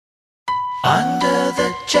Under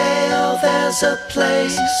the jail there's a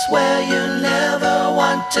place where you never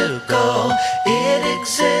want to go. It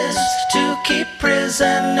exists to keep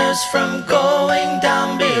prisoners from going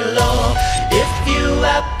down below. If you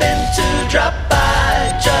happen to drop by,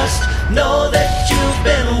 just know that you've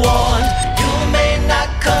been warned. You may not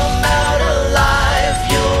come out alive.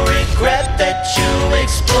 You'll regret that you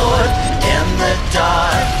explored. In the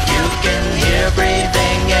dark you can hear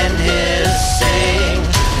breathing and hissing.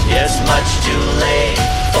 It's much too late,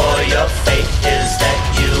 for your fate is that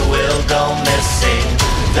you will go missing.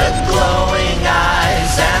 The glowing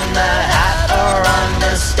eyes and the hat are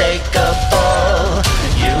unmistakable.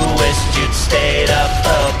 You wished you'd stayed up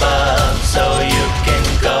above so you can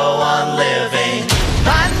go on living.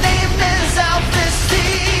 My name is Alfis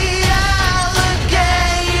the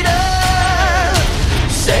alligator.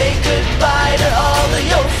 Say goodbye to all of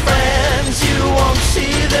your friends, you won't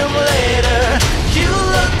see them later. You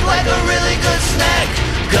look like a really good snack,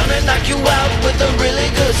 gonna knock you out with a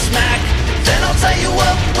really good smack. Then I'll tie you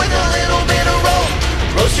up with a little bit of rope,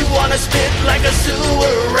 roast you on a spit like a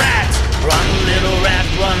sewer rat. Run little rat,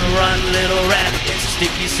 run, run little rat. It's a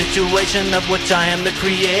sticky situation of which I am the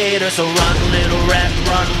creator. So run little rat,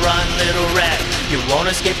 run, run little rat. You won't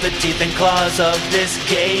escape the teeth and claws of this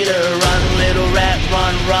gator. Run little rat,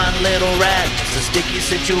 run, run little rat. It's a sticky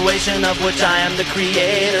situation of which I am the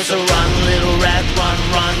creator. So run little rat, run,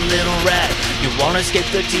 run little rat. You won't escape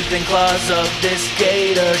the teeth and claws of this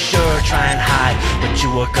gator. Sure, try and hide, but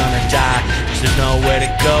you are gonna die, 'cause there's nowhere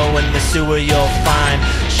to go in the sewer you'll find.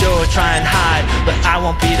 Sure, try and hide, but I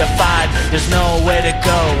won't be defied. There's nowhere to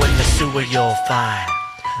go in the sewer you'll find.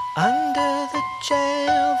 Under the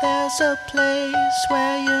jail there's a place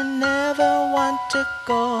where you never want to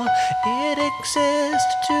go. It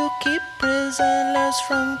exists to keep prisoners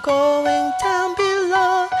from going down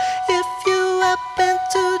below. If you happen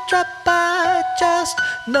to drop by, just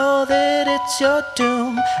know that it's your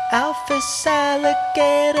doom. Alfis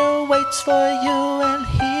alligator waits for you and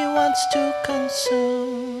he wants to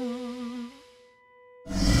consume.